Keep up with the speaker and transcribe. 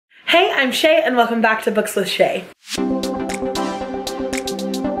Hey, I'm Shay and welcome back to Books with Shay.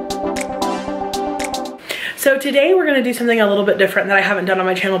 So today we're gonna do something a little bit different that I haven't done on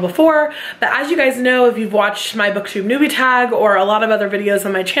my channel before, but as you guys know, if you've watched my BookTube newbie tag or a lot of other videos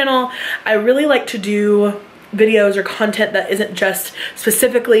on my channel, I really like to do videos or content that isn't just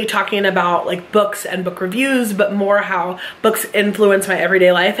specifically talking about like books and book reviews, but more how books influence my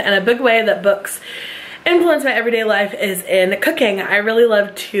everyday life. And a big way that books influence my everyday life is in cooking. I really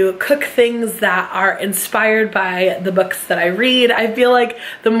love to cook things that are inspired by the books that I read. I feel like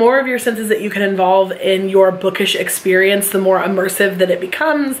the more of your senses that you can involve in your bookish experience, the more immersive that it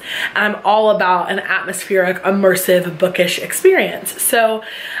becomes. And I'm all about an atmospheric, immersive, bookish experience. So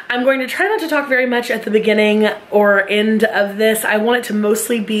I'm going to try not to talk very much at the beginning or end of this. I want it to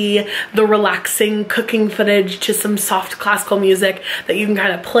mostly be the relaxing cooking footage to some soft classical music that you can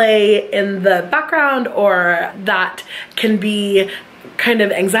kind of play in the background, or that can be kind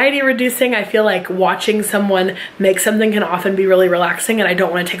of anxiety reducing. I feel like watching someone make something can often be really relaxing, and I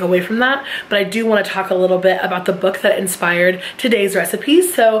don't want to take away from that, but I do want to talk a little bit about the book that inspired today's recipe.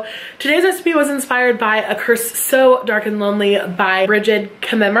 So today's recipe was inspired by A Curse So Dark and Lonely by Bridget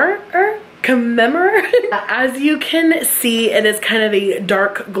Commemorer. As you can see, it is kind of a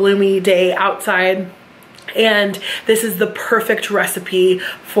dark, gloomy day outside, and this is the perfect recipe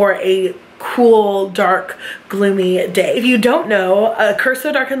for a cool, dark, gloomy day. If you don't know, A Curse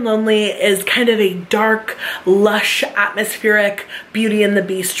So Dark and Lonely is kind of a dark, lush, atmospheric Beauty and the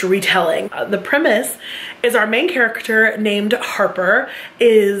Beast retelling. The premise is our main character named Harper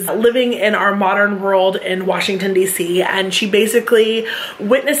is living in our modern world in Washington, D.C., and she basically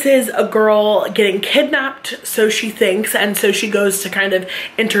witnesses a girl getting kidnapped, so she thinks, and so she goes to kind of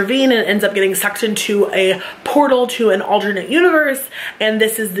intervene and ends up getting sucked into a portal to an alternate universe, and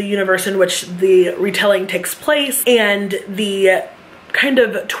this is the universe in which the retelling takes place. And the kind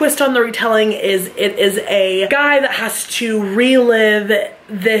of twist on the retelling is it is a guy that has to relive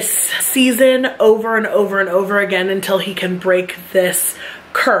this season over and over and over again until he can break this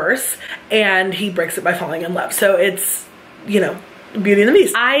curse, and he breaks it by falling in love. So it's, you know, Beauty and the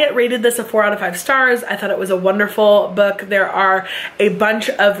Beast. I rated this a 4 out of 5 stars. I thought it was a wonderful book. There are a bunch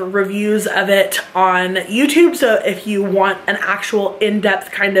of reviews of it on YouTube, so if you want an actual in-depth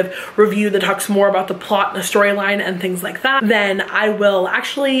kind of review that talks more about the plot and the storyline and things like that, then I will.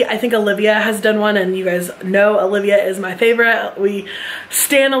 Actually, I think Olivia has done one, and you guys know Olivia is my favorite. We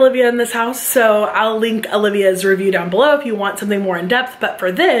stan Olivia in this house, so I'll link Olivia's review down below if you want something more in-depth, but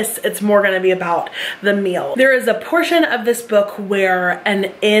for this, it's more gonna be about the meal. There is a portion of this book where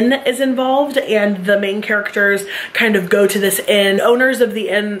an inn is involved, and the main characters kind of go to this inn. Owners of the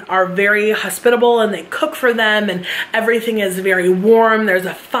inn are very hospitable, and they cook for them, and everything is very warm. There's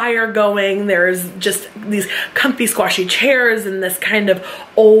a fire going. There's just these comfy squashy chairs and this kind of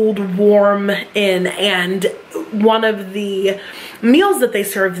old warm inn, and one of the meals that they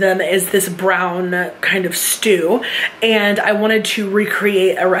serve them is this brown kind of stew, and I wanted to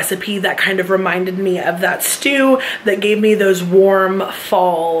recreate a recipe that kind of reminded me of that stew, that gave me those warm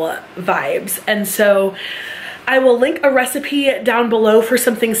fall vibes. And so I will link a recipe down below for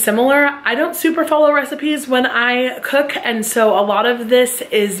something similar. I don't super follow recipes when I cook, and so a lot of this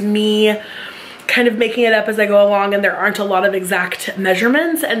is me kind of making it up as I go along, and there aren't a lot of exact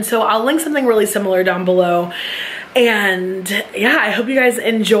measurements, and so I'll link something really similar down below. And yeah, I hope you guys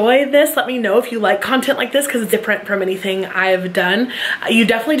enjoy this. Let me know if you like content like this, because it's different from anything I've done. You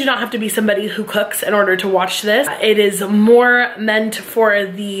definitely do not have to be somebody who cooks in order to watch this. It is more meant for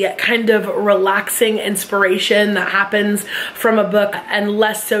the kind of relaxing inspiration that happens from a book, and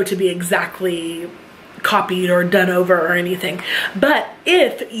less so to be exactly copied or done over or anything. But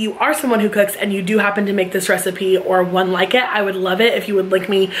if you are someone who cooks and you do happen to make this recipe or one like it, I would love it if you would link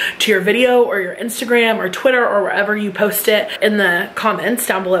me to your video or your Instagram or Twitter or wherever you post it in the comments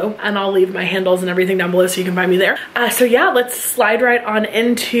down below, and I'll leave my handles and everything down below so you can find me there. So yeah, let's slide right on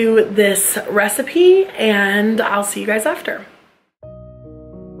into this recipe, and I'll see you guys after.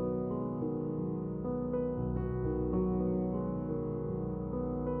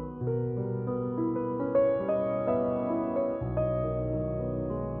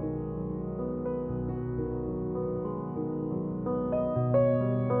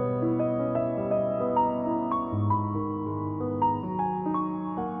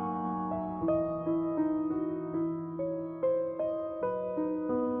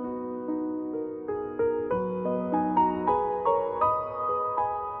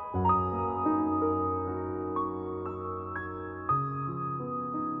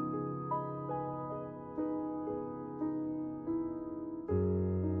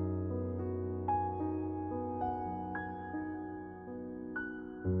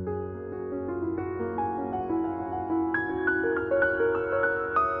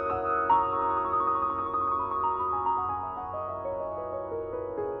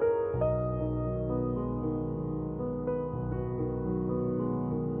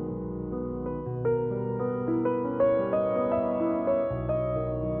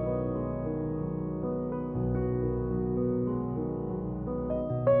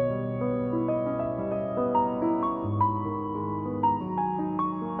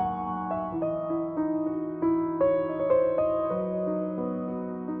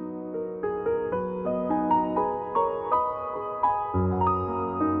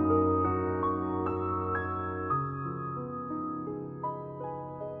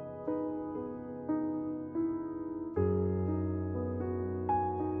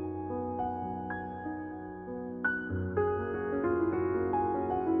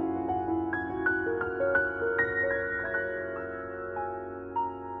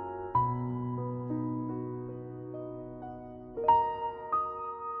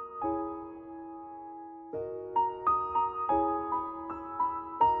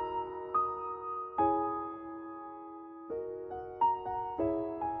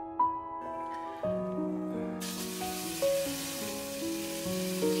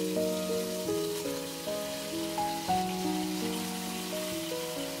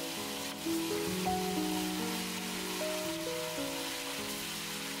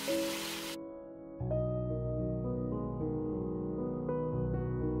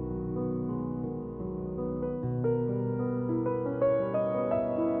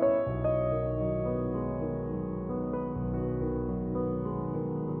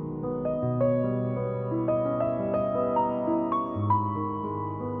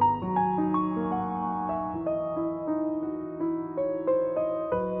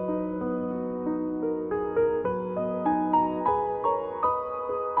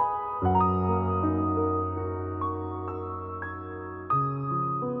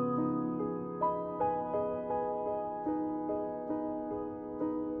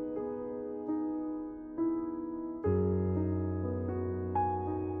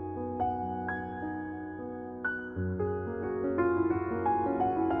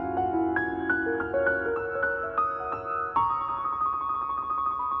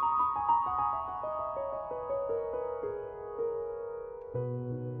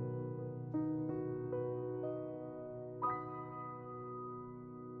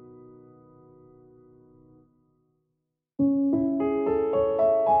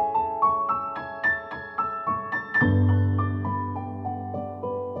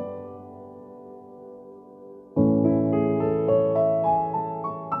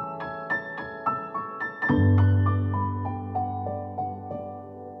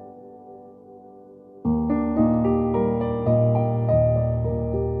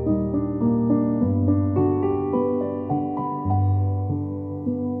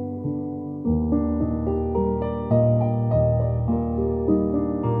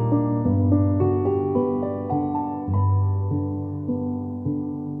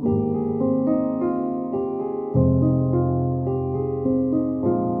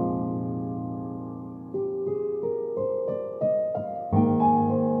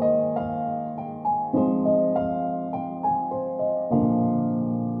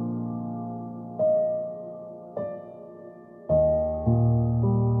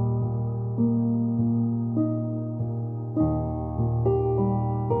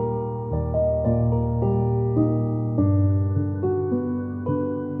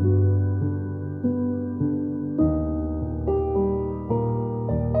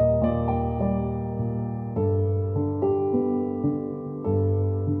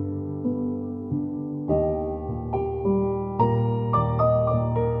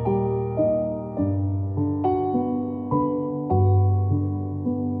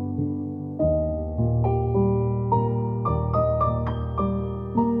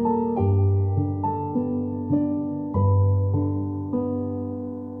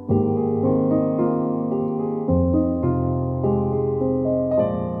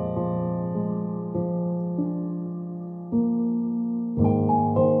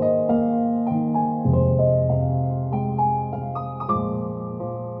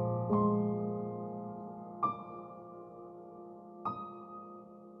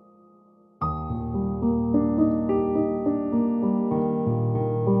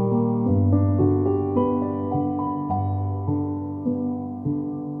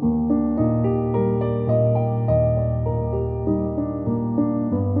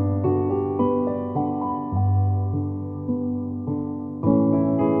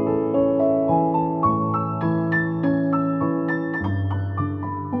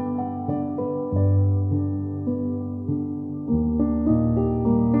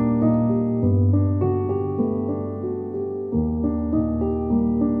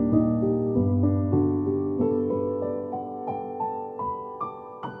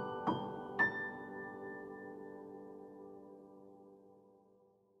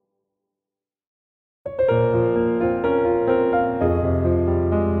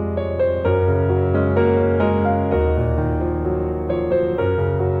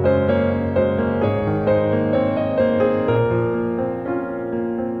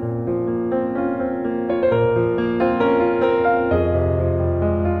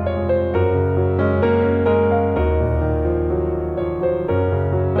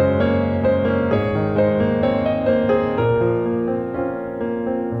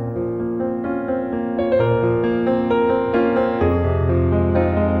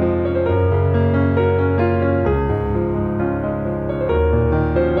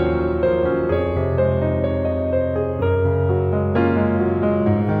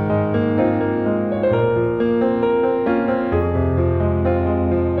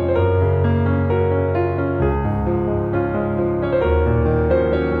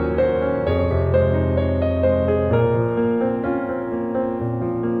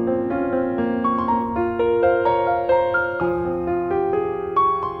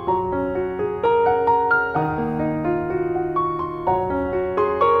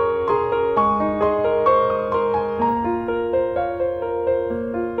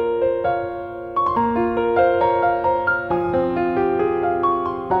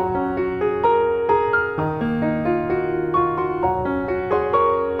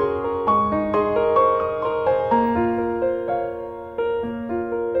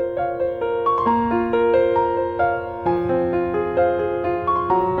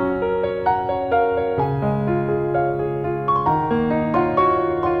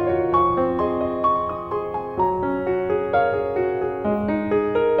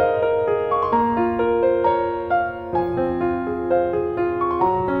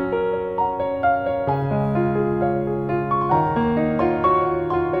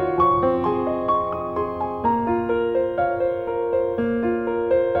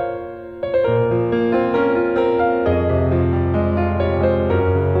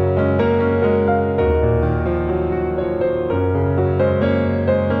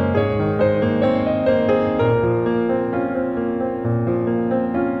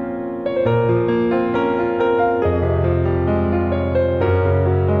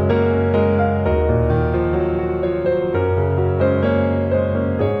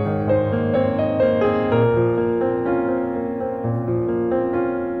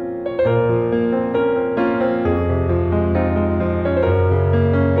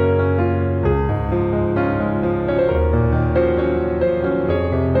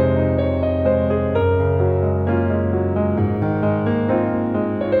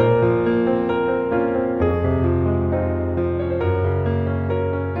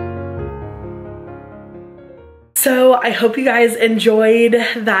 I hope you guys enjoyed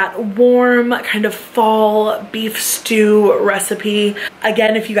that warm kind of fall beef stew recipe.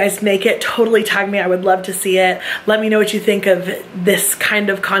 Again, if you guys make it, totally tag me. I would love to see it. Let me know what you think of this kind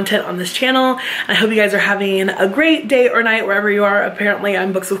of content on this channel. I hope you guys are having a great day or night wherever you are. Apparently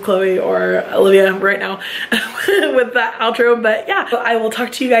I'm Books with Chloe or Olivia right now with that outro. But yeah, I will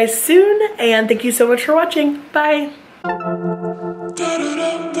talk to you guys soon, and thank you so much for watching. Bye.